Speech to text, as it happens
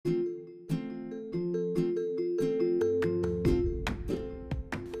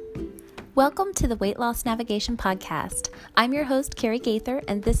Welcome to the Weight Loss Navigation Podcast. I'm your host, Carrie Gaither,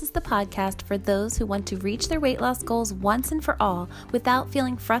 and this is the podcast for those who want to reach their weight loss goals once and for all without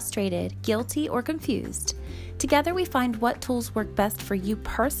feeling frustrated, guilty, or confused. Together, we find what tools work best for you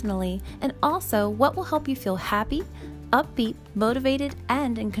personally and also what will help you feel happy, upbeat, motivated,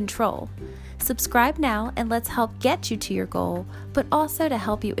 and in control. Subscribe now and let's help get you to your goal, but also to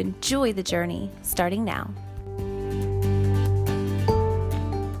help you enjoy the journey starting now.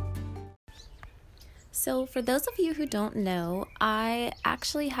 So for those of you who don't know, I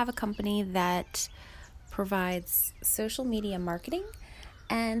actually have a company that provides social media marketing.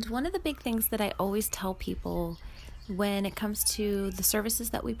 And one of the big things that I always tell people when it comes to the services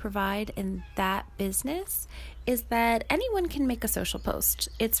that we provide in that business is that anyone can make a social post.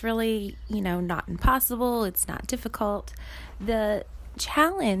 It's really, not impossible. It's not difficult. The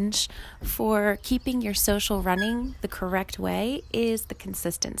challenge for keeping your social running the correct way is the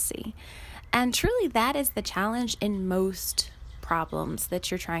consistency. And truly, that is the challenge in most problems that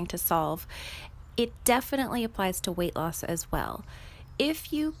you're trying to solve. It definitely applies to weight loss as well.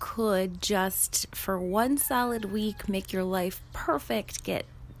 If you could just for one solid week make your life perfect, get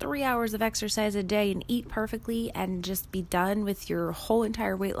 3 hours of exercise a day and eat perfectly and just be done with your whole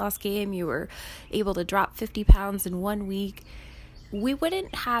entire weight loss game, you were able to drop 50 pounds in 1 week, we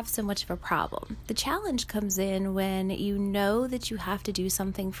wouldn't have so much of a problem. The challenge comes in when you know that you have to do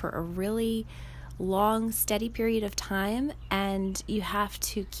something for a really long, steady period of time and you have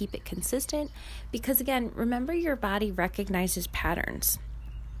to keep it consistent because, again, remember your body recognizes patterns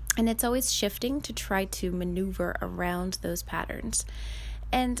and it's always shifting to try to maneuver around those patterns.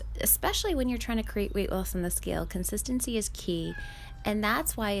 And especially when you're trying to create weight loss on the scale, consistency is key. And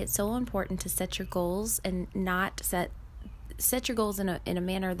that's why it's so important to set your goals and not set your goals in a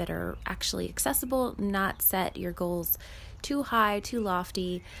manner that are actually accessible, not set your goals too high, too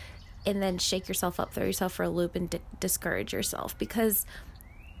lofty, and then shake yourself up, throw yourself for a loop, and discourage yourself. Because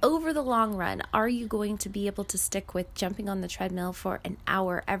over the long run, are you going to be able to stick with jumping on the treadmill for an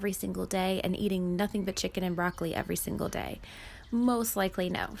hour every single day and eating nothing but chicken and broccoli every single day? Most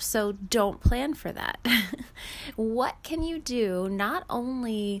likely no. So don't plan for that. What can you do not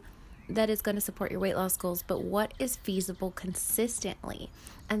only that is going to support your weight loss goals, but what is feasible consistently?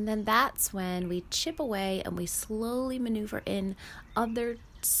 And then that's when we chip away and we slowly maneuver in other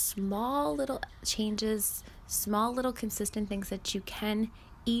small little changes, small little consistent things that you can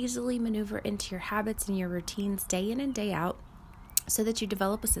easily maneuver into your habits and your routines day in and day out so that you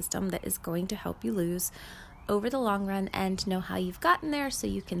develop a system that is going to help you lose over the long run and know how you've gotten there so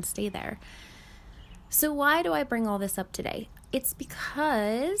you can stay there. So why do I bring all this up today? It's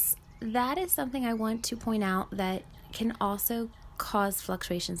because that is something I want to point out that can also cause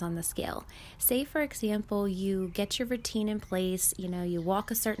fluctuations on the scale. Say, for example, you get your routine in place, you walk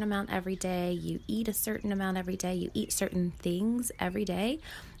a certain amount every day, you eat a certain amount every day, you eat certain things every day.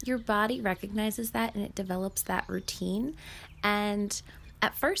 Your body recognizes that and it develops that routine. And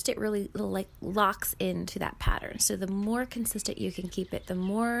at first, it really locks into that pattern. So the more consistent you can keep it, the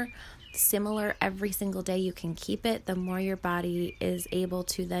more similar every single day you can keep it, the more your body is able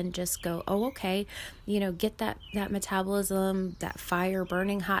to then just go, oh, okay, get that metabolism, that fire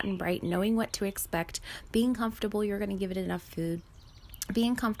burning hot and bright, knowing what to expect, being comfortable you're going to give it enough food,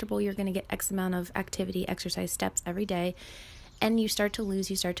 being comfortable you're going to get X amount of activity, exercise steps every day, and you start to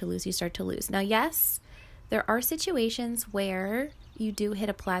lose. Now, yes, there are situations where you do hit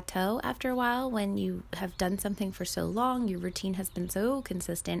a plateau after a while when you have done something for so long, your routine has been so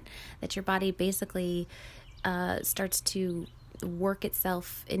consistent that your body basically starts to work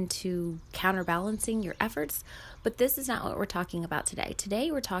itself into counterbalancing your efforts. But this is not what we're talking about today.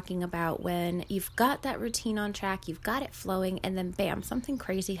 Today we're talking about when you've got that routine on track, you've got it flowing, and then bam, something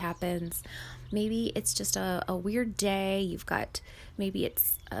crazy happens. Maybe it's just a weird day. Maybe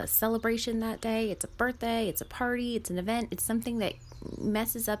it's a celebration that day. It's a birthday, it's a party, it's an event. It's something that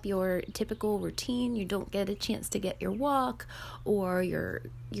messes up your typical routine. You don't get a chance to get your walk, or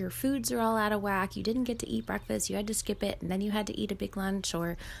your foods are all out of whack. You didn't get to eat breakfast. You had to skip it, and then you had to eat a big lunch,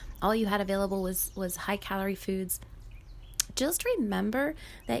 or all you had available was high calorie foods. Just remember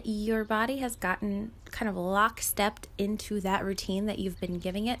that your body has gotten kind of lockstepped into that routine that you've been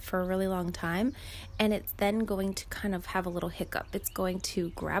giving it for a really long time, and it's then going to kind of have a little hiccup. It's going to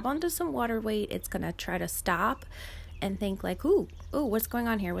grab onto some water weight. It's going to try to stop and think like, ooh, what's going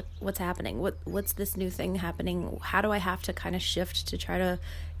on here? What's happening? What's this new thing happening? How do I have to kind of shift to try to,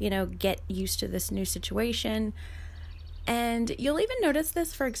 get used to this new situation? And you'll even notice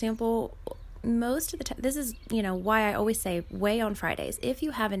this, for example, most of the time, this is, why I always say weigh on Fridays. If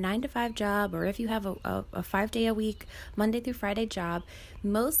you have a 9 to 5 job, or if you have a 5-day-a-week, Monday through Friday job,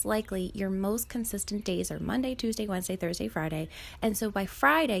 most likely your most consistent days are Monday, Tuesday, Wednesday, Thursday, Friday. And so by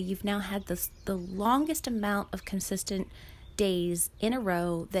Friday, you've now had the longest amount of consistent days in a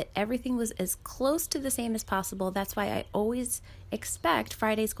row that everything was as close to the same as possible. That's why I always expect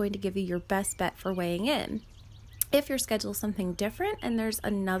Friday is going to give you your best bet for weighing in. If your schedule is something different and there's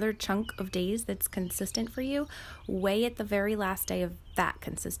another chunk of days that's consistent for you, weigh at the very last day of that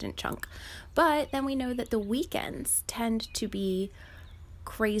consistent chunk. But then we know that the weekends tend to be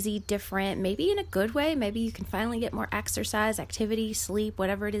crazy different, maybe in a good way. Maybe you can finally get more exercise, activity, sleep,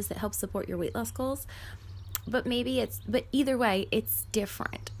 whatever it is that helps support your weight loss goals. But either way, it's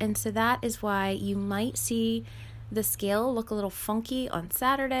different. And so that is why you might see the scale look a little funky on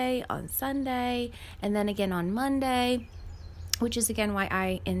Saturday, on Sunday, and then again on Monday, which is again why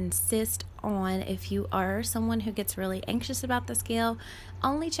I insist on, if you are someone who gets really anxious about the scale,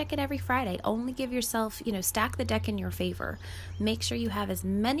 only check it every Friday. Only give yourself, stack the deck in your favor. Make sure you have as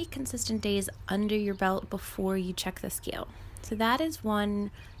many consistent days under your belt before you check the scale. So that is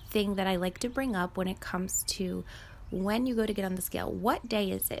one thing that I like to bring up when it comes to when you go to get on the scale. What day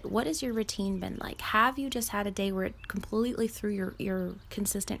is it? What has your routine been like? Have you just had a day where it completely threw your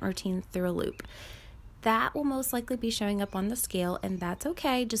consistent routine through a loop? That will most likely be showing up on the scale, and that's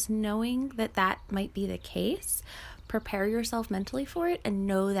okay. Just knowing that might be the case, prepare yourself mentally for it and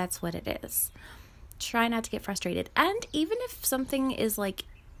know that's what it is. Try not to get frustrated. And even if something is like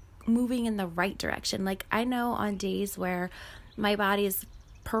moving in the right direction, like I know on days where my body is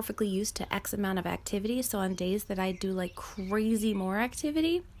perfectly used to X amount of activity, so on days that I do like crazy more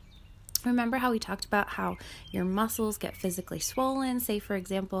activity, remember how we talked about how your muscles get physically swollen? Say for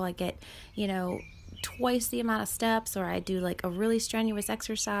example, I get, twice the amount of steps, or I do like a really strenuous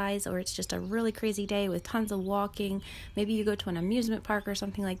exercise, or it's just a really crazy day with tons of walking. Maybe you go to an amusement park or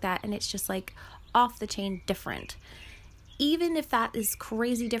something like that, and it's just like off the chain different. Even if that is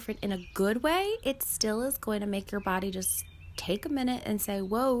crazy different in a good way, it still is going to make your body just take a minute and say,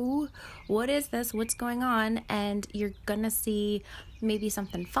 whoa, what is this? What's going on? And you're gonna see maybe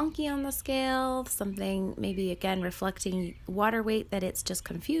something funky on the scale, something maybe again reflecting water weight, that it's just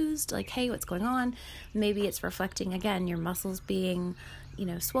confused, like, hey, what's going on? Maybe it's reflecting again your muscles being,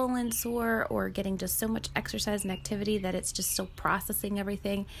 swollen, sore, or getting just so much exercise and activity that it's just still processing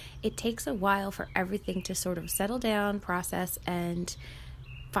everything. It takes a while for everything to sort of settle down, process, and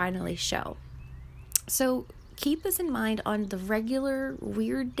finally show. So keep this in mind on the regular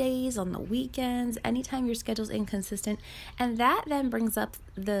weird days, on the weekends, anytime your schedule's inconsistent. And that then brings up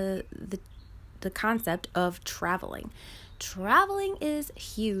the concept of traveling. Traveling is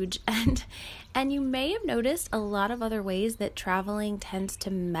huge, and you may have noticed a lot of other ways that traveling tends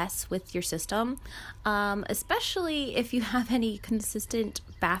to mess with your system, especially if you have any consistent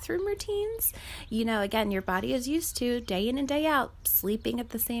bathroom routines. Again, your body is used to day in and day out sleeping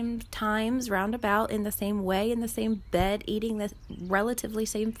at the same times, roundabout in the same way, in the same bed, eating the relatively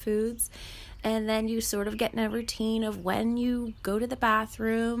same foods. And then you sort of get in a routine of when you go to the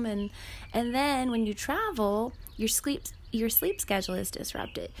bathroom, and then when you travel, your sleep schedule is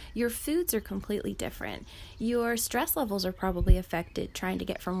disrupted. Your foods are completely different. Your stress levels are probably affected trying to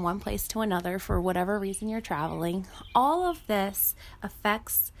get from one place to another for whatever reason you're traveling. All of this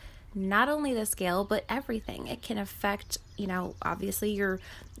affects not only the scale, but everything. It can affect, obviously your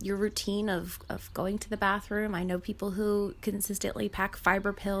routine of going to the bathroom. I know people who consistently pack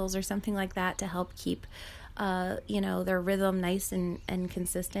fiber pills or something like that to help keep, their rhythm nice and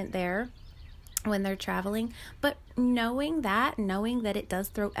consistent there when they're traveling. But knowing that it does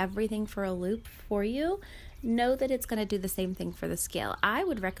throw everything for a loop for you, know that it's going to do the same thing for the scale. I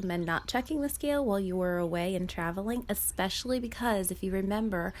would recommend not checking the scale while you were away and traveling, especially because if you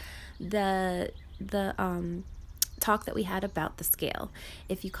remember the talk that we had about the scale,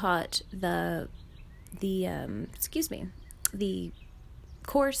 if you caught the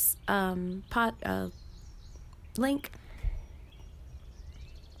course link.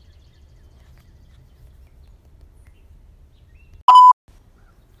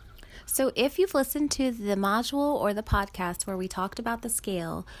 So if you've listened to the module or the podcast where we talked about the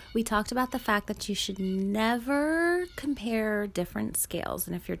scale, we talked about the fact that you should never compare different scales.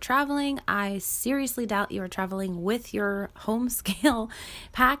 And if you're traveling, I seriously doubt you are traveling with your home scale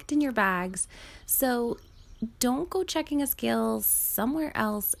packed in your bags. So don't go checking a scale somewhere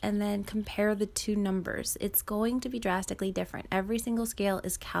else and then compare the two numbers. It's going to be drastically different. Every single scale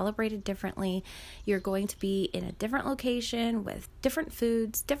is calibrated differently. You're going to be in a different location with different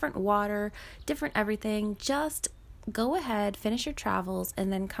foods, different water, different everything. Just go ahead, finish your travels,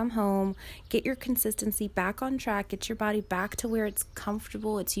 and then come home, get your consistency back on track, get your body back to where it's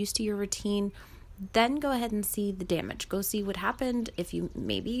comfortable, it's used to your routine. Then go ahead and see the damage. Go see what happened. If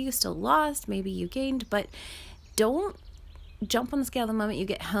maybe you still lost, maybe you gained, but don't jump on the scale the moment you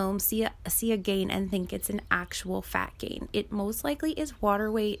get home, see a gain and think it's an actual fat gain. It most likely is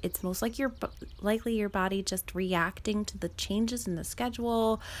water weight. It's most likely your body just reacting to the changes in the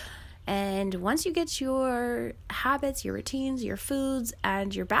schedule. And once you get your habits, your routines, your foods,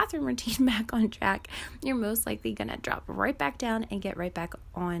 and your bathroom routine back on track, you're most likely going to drop right back down and get right back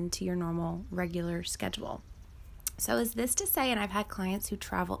on to your normal, regular schedule. So is this to say, and I've had clients who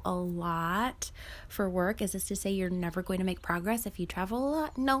travel a lot for work, is this to say you're never going to make progress if you travel a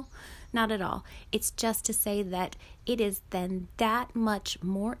lot? No, not at all. It's just to say that it is then that much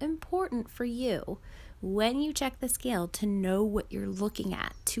more important for you when you check the scale to know what you're looking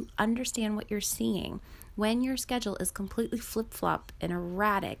at, to understand what you're seeing. When your schedule is completely flip-flop and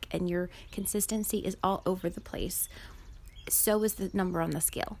erratic and your consistency is all over the place, so is the number on the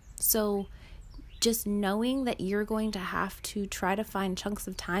scale. So just knowing that you're going to have to try to find chunks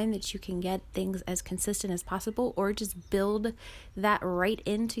of time that you can get things as consistent as possible, or just build that right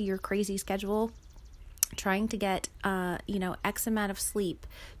into your crazy schedule, trying to get, X amount of sleep,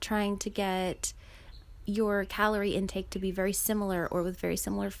 trying to get your calorie intake to be very similar or with very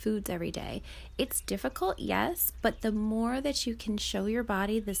similar foods every day. It's difficult, yes, but the more that you can show your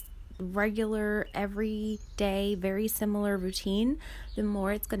body this regular, everyday, very similar routine, the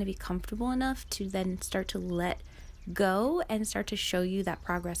more it's going to be comfortable enough to then start to let go and start to show you that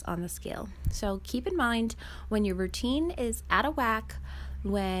progress on the scale. So keep in mind when your routine is out of whack,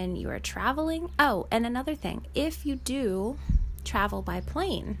 when you are traveling. Oh, and another thing, if you do travel by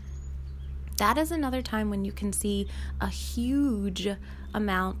plane, that is another time when you can see a huge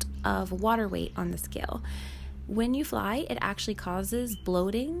amount of water weight on the scale. When you fly, it actually causes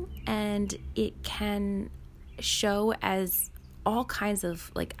bloating, and it can show as all kinds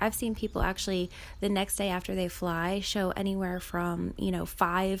of, I've seen people actually the next day after they fly show anywhere from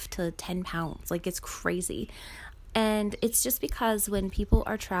 5 to 10 pounds. It's crazy. And it's just because when people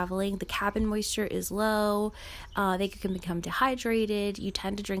are traveling, the cabin moisture is low. They can become dehydrated. You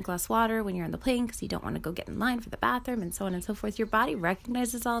tend to drink less water when you're on the plane because you don't want to go get in line for the bathroom and so on and so forth. Your body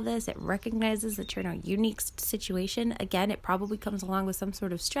recognizes all this. It recognizes that you're in a unique situation. Again, it probably comes along with some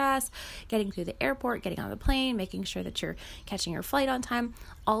sort of stress, getting through the airport, getting on the plane, making sure that you're catching your flight on time.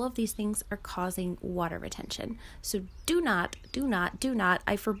 All of these things are causing water retention. So do not,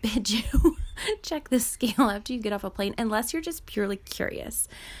 I forbid you, check this scale after you get off a plane, unless you're just purely curious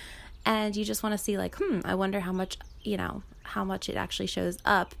and you just want to see I wonder how much it actually shows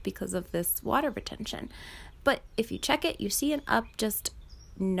up because of this water retention. But if you check it, you see an up, just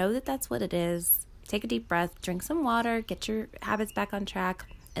know that that's what it is. Take a deep breath, drink some water, get your habits back on track,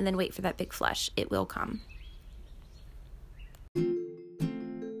 and then wait for that big flush. It will come.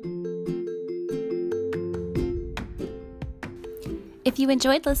 If you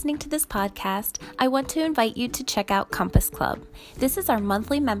enjoyed listening to this podcast, I want to invite you to check out Compass Club. This is our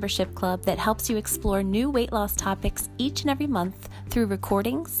monthly membership club that helps you explore new weight loss topics each and every month through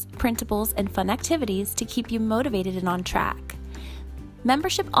recordings, printables, and fun activities to keep you motivated and on track.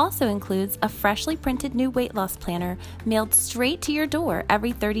 Membership also includes a freshly printed new weight loss planner mailed straight to your door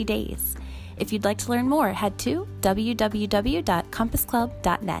every 30 days. If you'd like to learn more, head to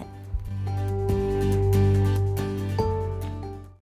www.compassclub.net.